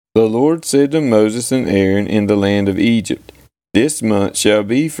The Lord said to Moses and Aaron in the land of Egypt, This month shall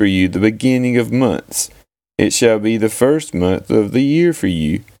be for you the beginning of months. It shall be the first month of the year for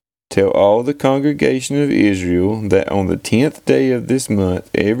you. Tell all the congregation of Israel that on the 10th day of this month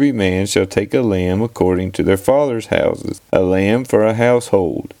every man shall take a lamb according to their fathers' houses, a lamb for a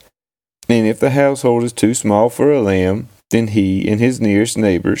household. And if the household is too small for a lamb, then he and his nearest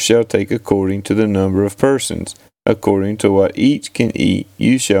neighbor shall take according to the number of persons. According to what each can eat,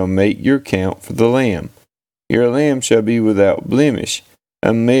 you shall make your count for the lamb. Your lamb shall be without blemish,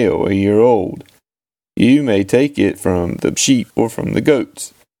 a male a year old. You may take it from the sheep or from the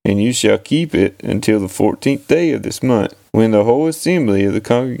goats, and you shall keep it until the 14th day of this month, when the whole assembly of the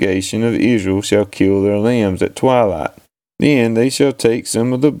congregation of Israel shall kill their lambs at twilight. Then they shall take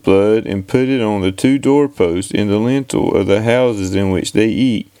some of the blood and put it on the 2 doorposts in the lintel of the houses in which they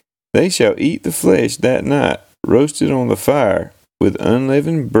eat. They shall eat the flesh that night, roasted on the fire. With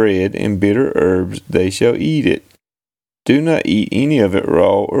unleavened bread and bitter herbs they shall eat it. Do not eat any of it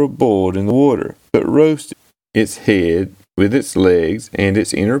raw or boiled in the water, but roast its head with its legs and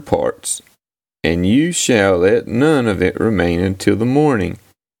its inner parts. And you shall let none of it remain until the morning.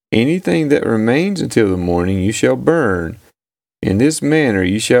 Anything that remains until the morning you shall burn. In this manner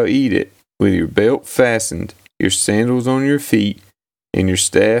you shall eat it, with your belt fastened, your sandals on your feet, and your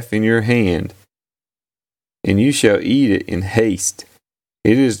staff in your hand. And you shall eat it in haste.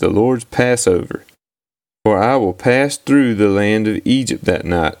 It is the Lord's Passover. For I will pass through the land of Egypt that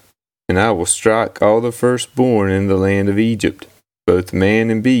night, and I will strike all the firstborn in the land of Egypt, both man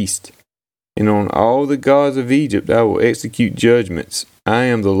and beast. And on all the gods of Egypt I will execute judgments. I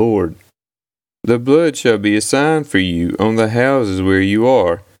am the Lord. The blood shall be a sign for you on the houses where you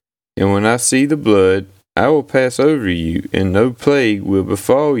are, and when I see the blood, I will pass over you, and no plague will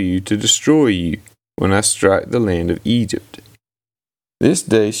befall you to destroy you when I strike the land of Egypt. This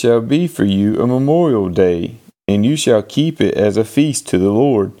day shall be for you a memorial day, and you shall keep it as a feast to the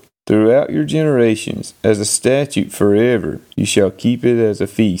Lord. Throughout your generations, as a statute forever, you shall keep it as a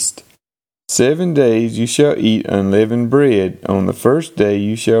feast. 7 days you shall eat unleavened bread. On the first day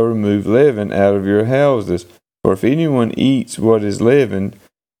you shall remove leaven out of your houses. For if anyone eats what is leavened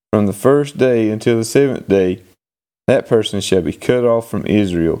from the first day until the 7th day, that person shall be cut off from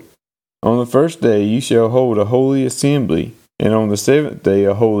Israel. On the first day you shall hold a holy assembly, and on the 7th day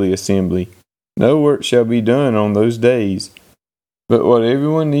a holy assembly. No work shall be done on those days. But what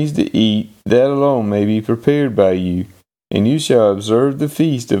everyone needs to eat, that alone may be prepared by you. And you shall observe the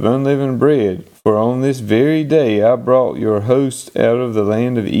feast of unleavened bread, for on this very day I brought your hosts out of the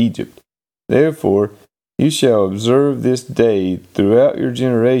land of Egypt. Therefore you shall observe this day throughout your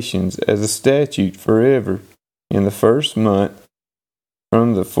generations as a statute forever. In the first month,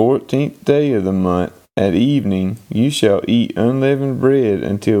 from the 14th day of the month, at evening, you shall eat unleavened bread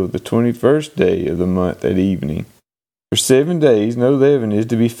until the 21st day of the month at evening. For 7 days no leaven is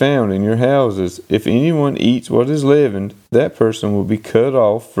to be found in your houses. If anyone eats what is leavened, that person will be cut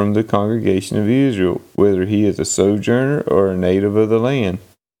off from the congregation of Israel, whether he is a sojourner or a native of the land.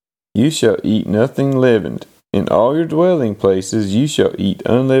 You shall eat nothing leavened. In all your dwelling places you shall eat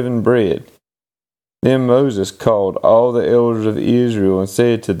unleavened bread. Then Moses called all the elders of Israel and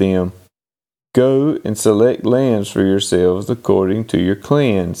said to them, Go and select lambs for yourselves according to your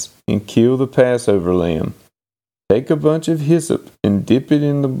clans, and kill the Passover lamb. Take a bunch of hyssop and dip it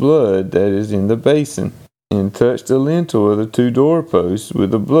in the blood that is in the basin, and touch the lintel of the 2 doorposts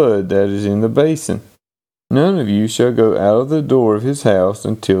with the blood that is in the basin. None of you shall go out of the door of his house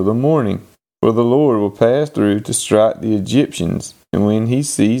until the morning, for the Lord will pass through to strike the Egyptians, and when he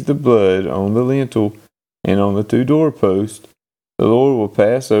sees the blood on the lintel and on the 2 doorposts, the Lord will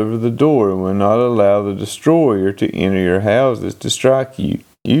pass over the door and will not allow the destroyer to enter your houses to strike you.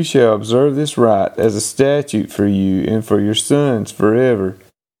 You shall observe this rite as a statute for you and for your sons forever.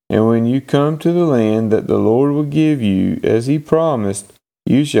 And when you come to the land that the Lord will give you, as he promised,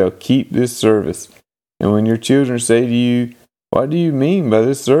 you shall keep this service. And when your children say to you, What do you mean by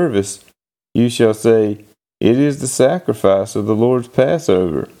this service? You shall say, It is the sacrifice of the Lord's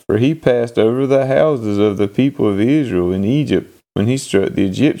Passover, for he passed over the houses of the people of Israel in Egypt when he struck the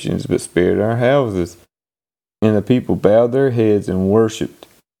Egyptians, but spared our houses. And the people bowed their heads and worshipped.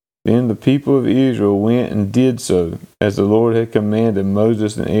 Then the people of Israel went and did so, as the Lord had commanded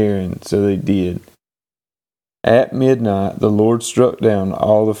Moses and Aaron, so they did. At midnight the Lord struck down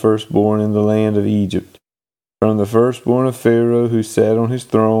all the firstborn in the land of Egypt, from the firstborn of Pharaoh who sat on his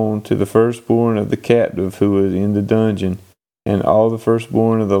throne to the firstborn of the captive who was in the dungeon, and all the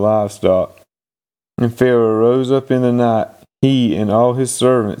firstborn of the livestock. And Pharaoh rose up in the night, he and all his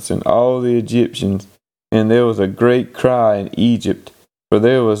servants and all the Egyptians, and there was a great cry in Egypt, for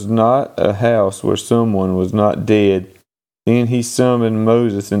there was not a house where someone was not dead. Then he summoned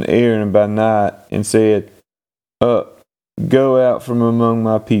Moses and Aaron by night, and said, Up, go out from among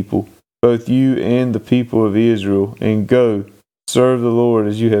my people, both you and the people of Israel, and go, serve the Lord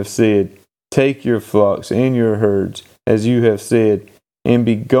as you have said. Take your flocks and your herds, as you have said, and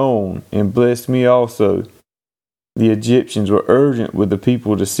be gone, and bless me also. The Egyptians were urgent with the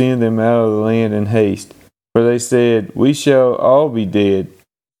people to send them out of the land in haste, for they said, We shall all be dead.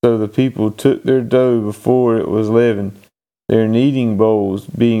 So the people took their dough before it was leavened, their kneading bowls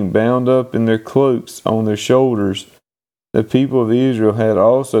being bound up in their cloaks on their shoulders. The people of Israel had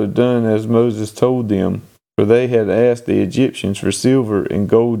also done as Moses told them, for they had asked the Egyptians for silver and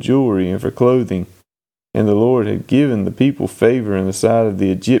gold jewelry and for clothing. And the Lord had given the people favor in the sight of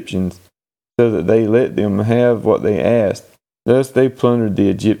the Egyptians, so that they let them have what they asked. Thus they plundered the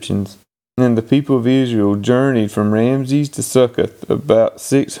Egyptians. And the people of Israel journeyed from Ramses to Succoth, about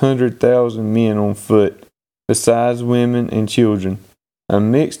 600,000 men on foot, besides women and children. A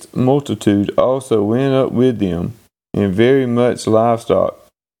mixed multitude also went up with them, and very much livestock,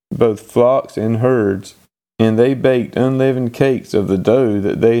 both flocks and herds. And they baked unleavened cakes of the dough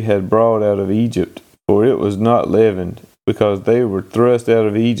that they had brought out of Egypt, for it was not leavened, because they were thrust out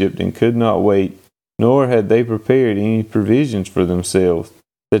of Egypt and could not wait, nor had they prepared any provisions for themselves.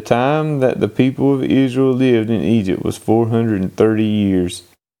 The time that the people of Israel lived in Egypt was 430 years.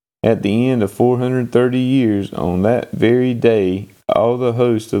 At the end of 430 years, on that very day, all the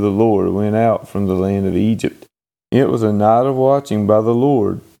host of the Lord went out from the land of Egypt. It was a night of watching by the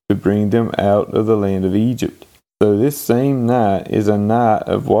Lord to bring them out of the land of Egypt. So this same night is a night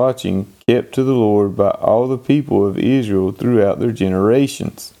of watching kept to the Lord by all the people of Israel throughout their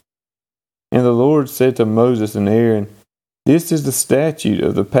generations. And the Lord said to Moses and Aaron, This is the statute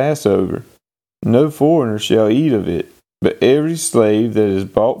of the Passover. No foreigner shall eat of it, but every slave that is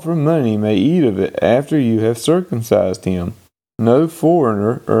bought for money may eat of it after you have circumcised him. No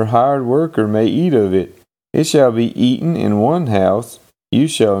foreigner or hired worker may eat of it. It shall be eaten in one house. You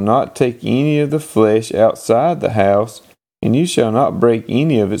shall not take any of the flesh outside the house, and you shall not break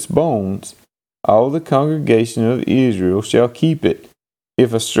any of its bones. All the congregation of Israel shall keep it.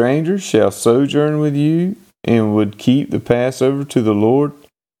 If a stranger shall sojourn with you, and would keep the Passover to the Lord,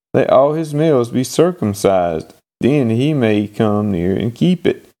 let all his males be circumcised. Then he may come near and keep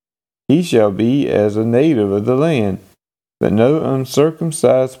it. He shall be as a native of the land, but no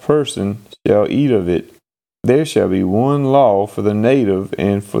uncircumcised person shall eat of it. There shall be one law for the native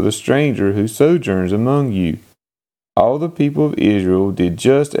and for the stranger who sojourns among you. All the people of Israel did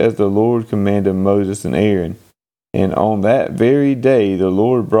just as the Lord commanded Moses and Aaron. And on that very day the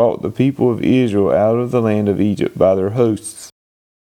Lord brought the people of Israel out of the land of Egypt by their hosts.